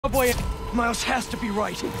way. Miles has to be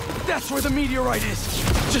right. That's where the meteorite is.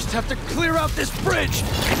 Just have to clear out this bridge.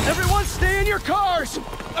 Everyone stay in your cars.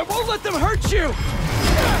 I won't let them hurt you.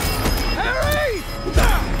 Harry!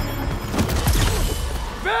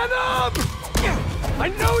 Venom! I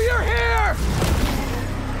know you're here!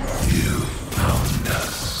 You found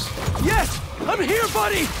us. Yes! I'm here,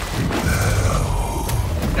 buddy!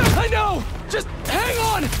 I know! Just hang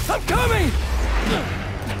on! I'm coming!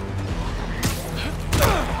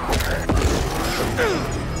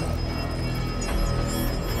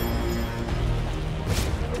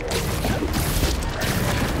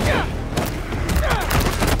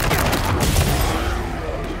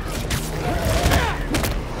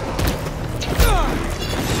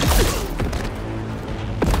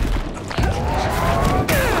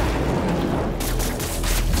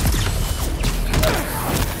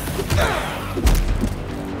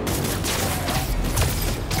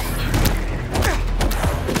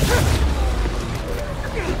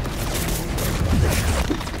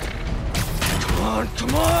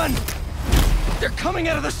 Come on! They're coming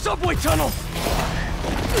out of the subway tunnel!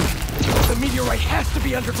 The meteorite has to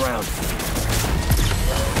be underground!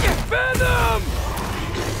 Venom!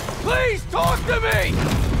 Please talk to me!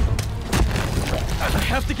 I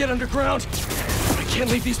have to get underground. I can't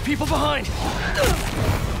leave these people behind.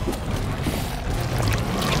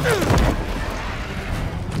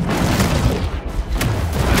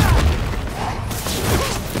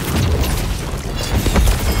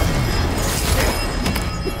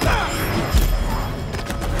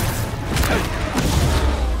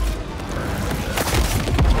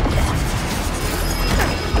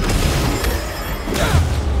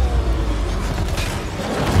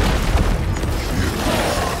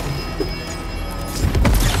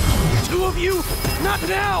 You? Not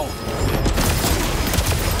now!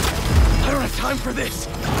 I don't have time for this.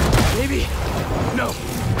 Maybe... No.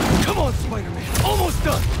 Come on, Spider-Man. Almost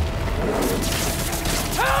done.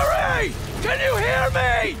 Harry! Can you hear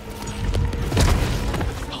me?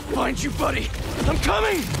 I'll find you, buddy. I'm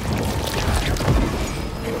coming!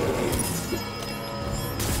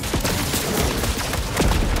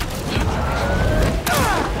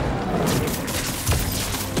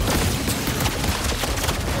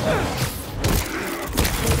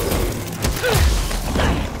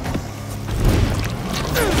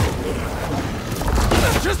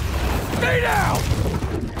 Stay down!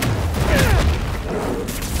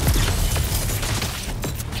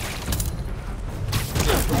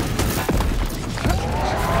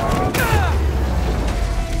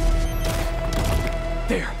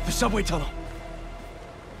 There, the subway tunnel.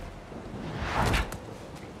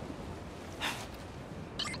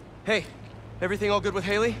 Hey, everything all good with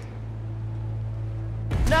Haley?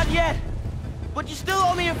 Not yet, but you still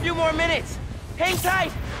owe me a few more minutes. Hang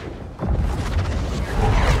tight!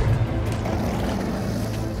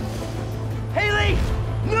 Haley!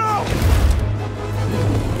 No!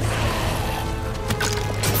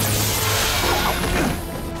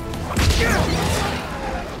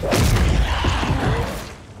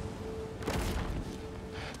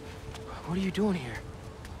 What are you doing here?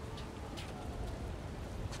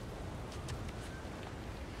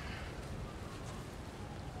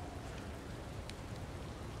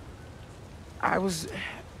 I was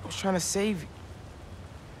trying to save you.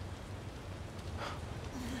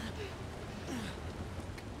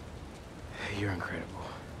 You're incredible.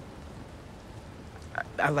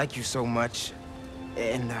 I like you so much,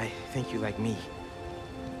 and I think you like me.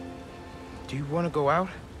 Do you want to go out?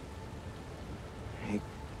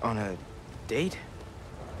 On a date?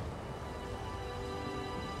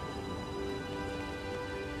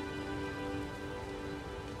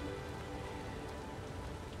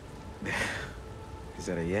 Is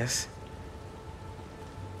that a yes?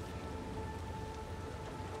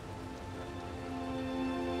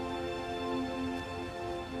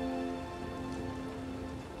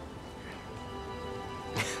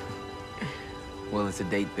 Well, it's a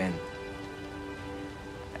date then.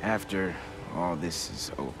 After all this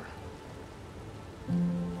is over.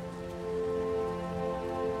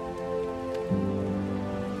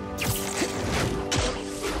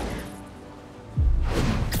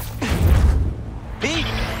 Pete!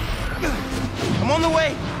 I'm on the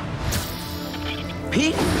way!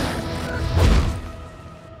 Pete?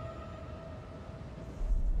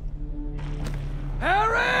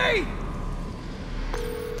 Harry!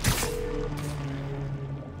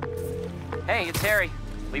 Hey, it's Harry.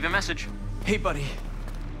 Leave a message. Hey, buddy.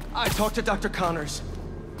 I talked to Dr. Connors.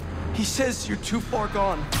 He says you're too far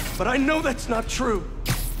gone, but I know that's not true.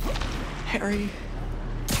 Harry,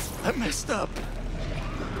 I messed up.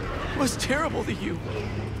 It was terrible to you.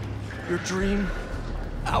 Your dream,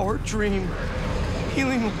 our dream,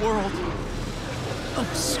 healing the world. I'm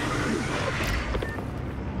sorry.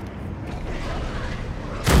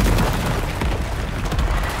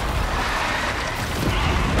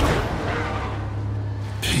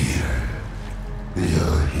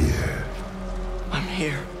 You're here. I'm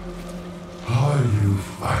here. Are you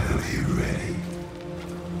finally ready?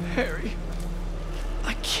 Harry,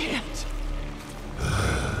 I can't.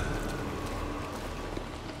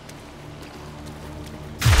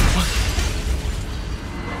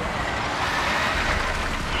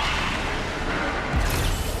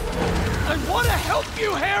 I want to help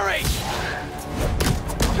you, Harry!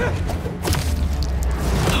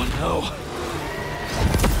 Oh no.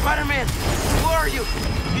 Spider-Man, where are you?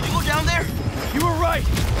 Did you go down there? You were right.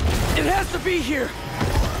 It has to be here.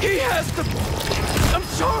 He has to... I'm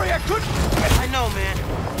sorry, I couldn't... I know, man.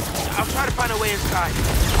 I'll try to find a way inside.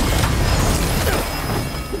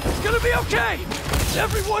 It's gonna be okay!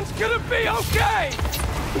 Everyone's gonna be okay!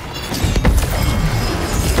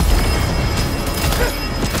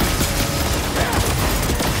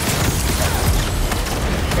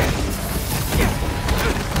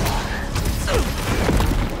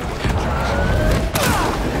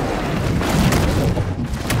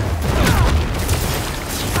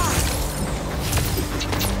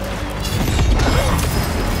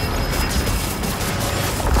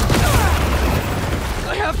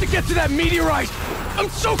 To get to that meteorite! I'm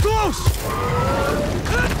so close!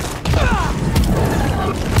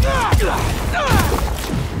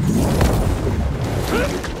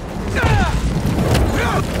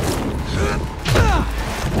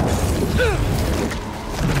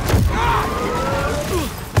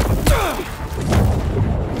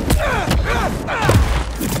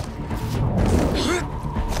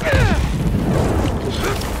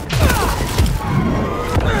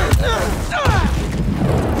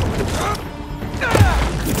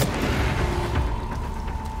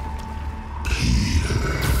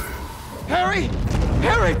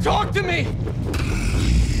 Harry, talk to me!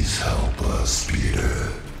 Please help us,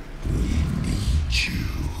 Peter. We need you.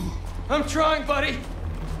 I'm trying, buddy.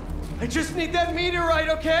 I just need that meteorite,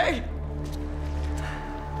 okay?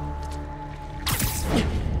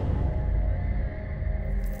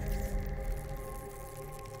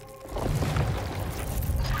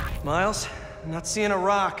 Miles, I'm not seeing a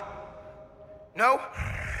rock. No?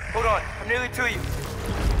 Hold on, I'm nearly to you.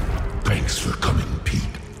 Thanks for coming, Pete.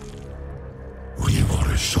 We want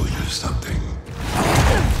to show you something.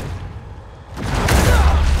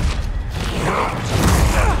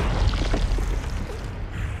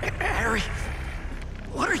 Harry,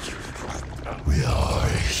 what are you? We are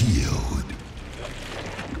healed.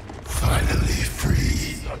 Finally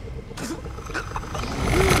free.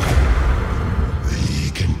 We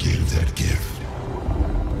can give that gift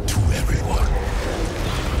to everyone.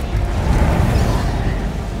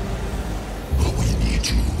 But we need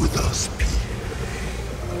you with us, Pete.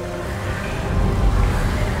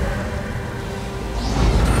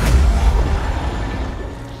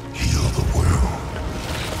 Heal the world.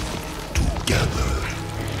 Together.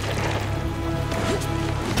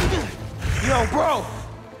 Yo, bro!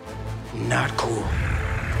 Not cool.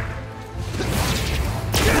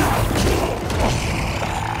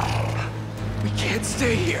 We can't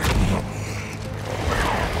stay here.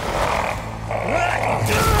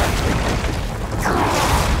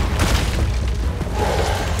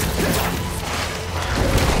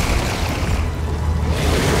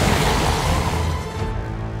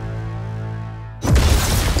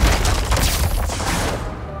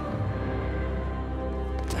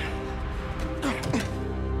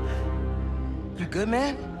 You good,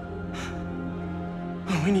 man?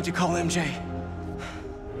 We need to call MJ.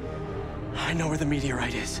 I know where the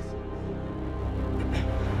meteorite is.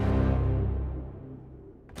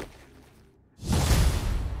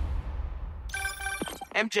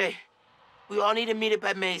 MJ, we all need to meet up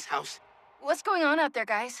at May's house. What's going on out there,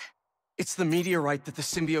 guys? It's the meteorite that the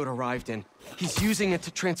symbiote arrived in. He's using it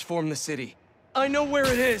to transform the city. I know where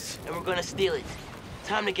it is! And we're gonna steal it.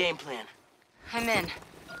 Time to game plan. I'm in.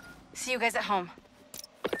 See you guys at home.